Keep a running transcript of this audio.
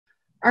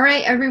All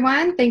right,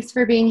 everyone. Thanks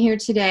for being here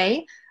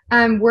today.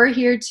 We're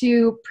here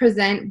to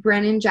present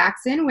Brennan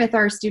Jackson with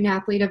our Student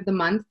Athlete of the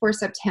Month for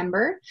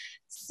September.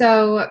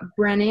 So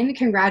Brennan,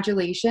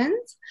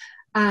 congratulations.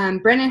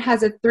 Brennan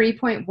has a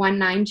 3.19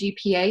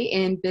 GPA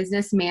in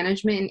Business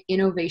Management and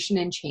Innovation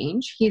and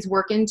Change. He's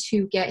working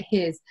to get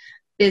his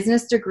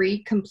business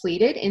degree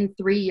completed in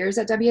 3 years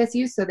at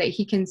WSU so that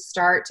he can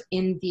start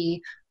in the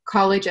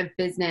College of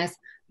Business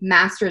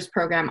master's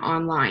program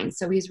online.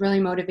 So he's really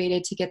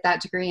motivated to get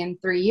that degree in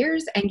 3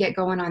 years and get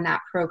going on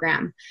that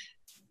program.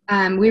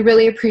 We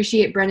really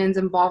appreciate Brennan's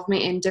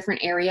involvement in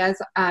different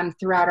areas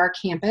throughout our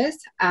campus.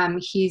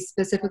 He's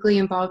specifically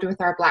involved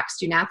with our Black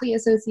Student Athlete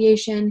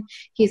Association.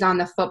 He's on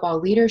the Football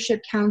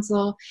Leadership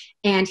Council,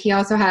 and he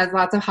also has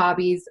lots of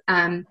hobbies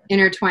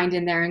intertwined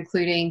in there,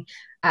 including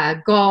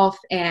golf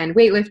and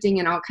weightlifting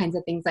and all kinds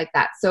of things like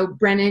that. So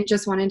Brennan,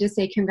 just wanted to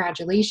say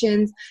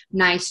congratulations,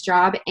 nice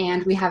job,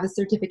 and we have a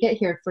certificate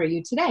here for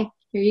you today.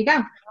 Here you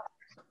go.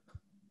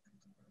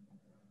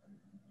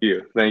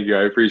 Thank you.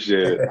 I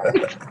appreciate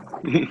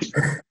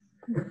it.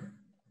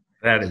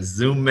 That is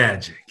Zoom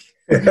magic.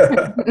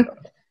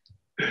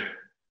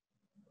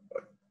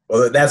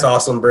 Well, that's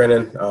awesome,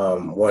 Brennan.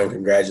 One,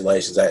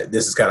 congratulations.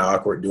 This is kind of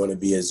awkward doing it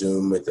via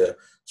Zoom with the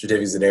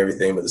certificates and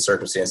everything, but the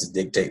circumstances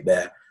dictate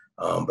that.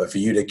 But for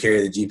you to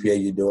carry the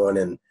GPA you're doing,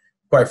 and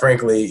quite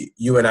frankly,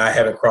 you and I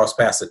haven't crossed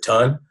paths a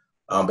ton,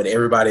 but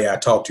everybody I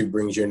talk to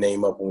brings your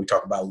name up when we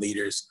talk about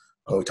leaders,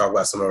 when we talk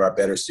about some of our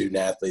better student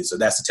athletes. So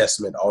that's a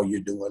testament to all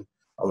you're doing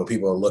when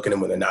people are looking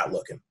and when they're not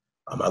looking.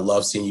 I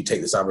love seeing you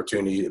take this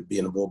opportunity to be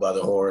in the bull by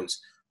the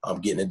horns,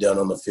 getting it done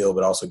on the field,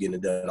 but also getting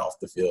it done off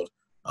the field,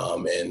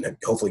 and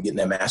hopefully getting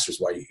that master's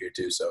while you're here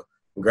too. So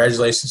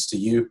congratulations to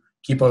you.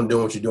 Keep on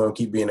doing what you're doing.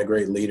 Keep being a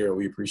great leader, and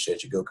we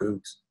appreciate you. Go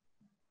Cougs.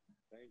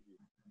 Thank you.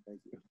 Thank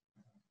you.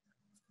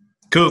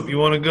 Coop, you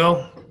want to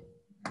go?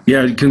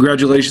 Yeah,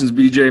 congratulations,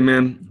 BJ,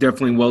 man.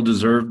 Definitely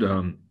well-deserved.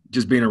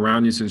 Just being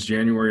around you since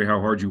January,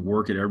 how hard you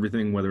work at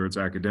everything, whether it's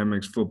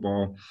academics,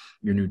 football,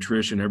 your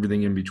nutrition,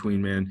 everything in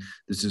between, man.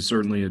 This is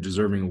certainly a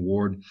deserving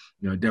award.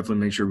 Definitely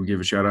make sure we give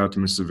a shout-out to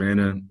Ms.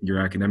 Savannah, your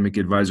academic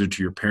advisor,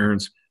 to your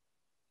parents.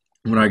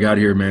 When I got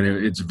here, man,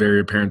 it's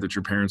very apparent that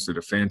your parents did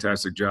a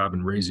fantastic job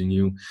in raising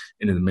you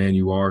into the man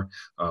you are,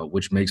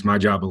 which makes my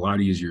job a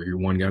lot easier. You're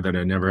one guy that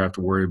I never have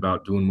to worry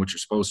about doing what you're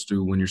supposed to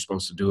do when you're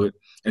supposed to do it,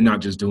 and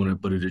not just doing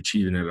it, but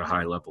achieving it at a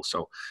high level.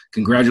 So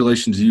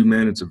congratulations to you,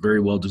 man. It's a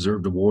very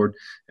well-deserved award,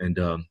 and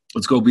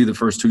let's go be the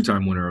first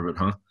two-time winner of it,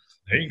 huh?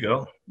 There you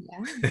go.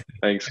 Yeah.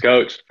 Thanks,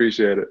 Coach.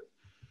 Appreciate it.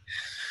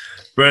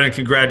 Brennan,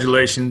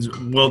 congratulations.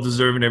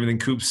 Well-deserving. Everything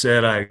Coop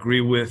said, I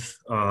agree with.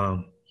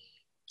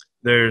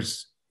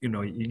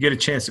 You get a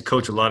chance to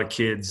coach a lot of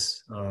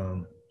kids,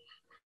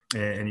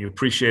 and you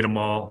appreciate them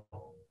all.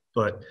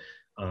 But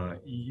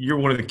you're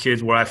one of the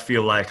kids where I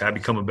feel like I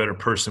become a better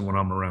person when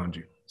I'm around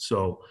you.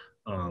 So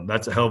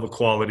that's a hell of a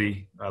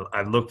quality.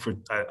 I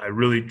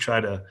really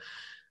try to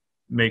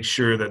make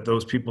sure that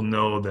those people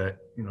know that,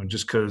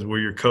 just because we're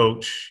your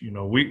coach,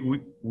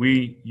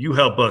 you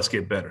help us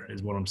get better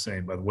is what I'm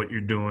saying by what you're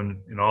doing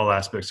in all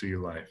aspects of your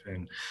life.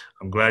 And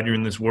I'm glad you're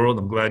in this world.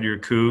 I'm glad you're a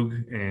Coug,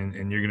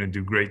 and you're going to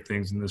do great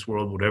things in this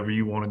world, whatever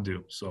you want to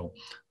do. So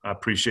I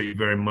appreciate you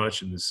very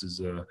much. And this is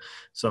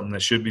something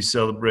that should be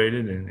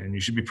celebrated and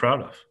you should be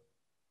proud of.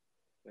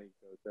 Thanks,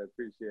 Coach. I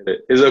appreciate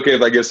it. Is it okay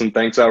if I give some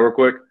thanks out real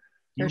quick?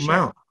 You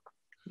out.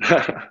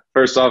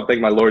 First off, thank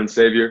my Lord and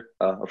Savior,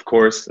 of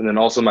course, and then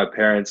also my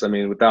parents. I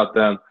mean, without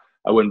them,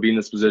 I wouldn't be in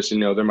this position.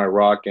 They're my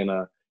rock, and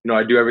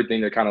I do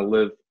everything to kind of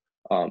live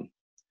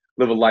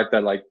a life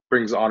that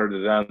brings honor to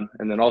them.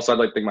 And then also, I'd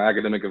like to thank my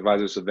academic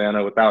advisor,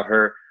 Savannah. Without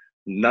her,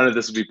 none of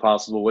this would be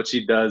possible. What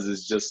she does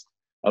is just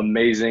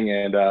amazing,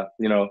 and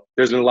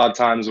there's been a lot of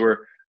times where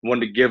I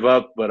wanted to give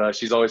up, but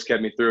she's always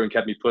kept me through and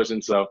kept me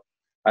pushing. So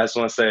I just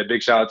want to say a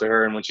big shout out to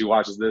her, and when she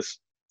watches this,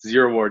 it's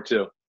your award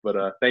too. But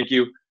thank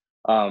you.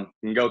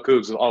 And go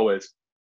Cougs as always.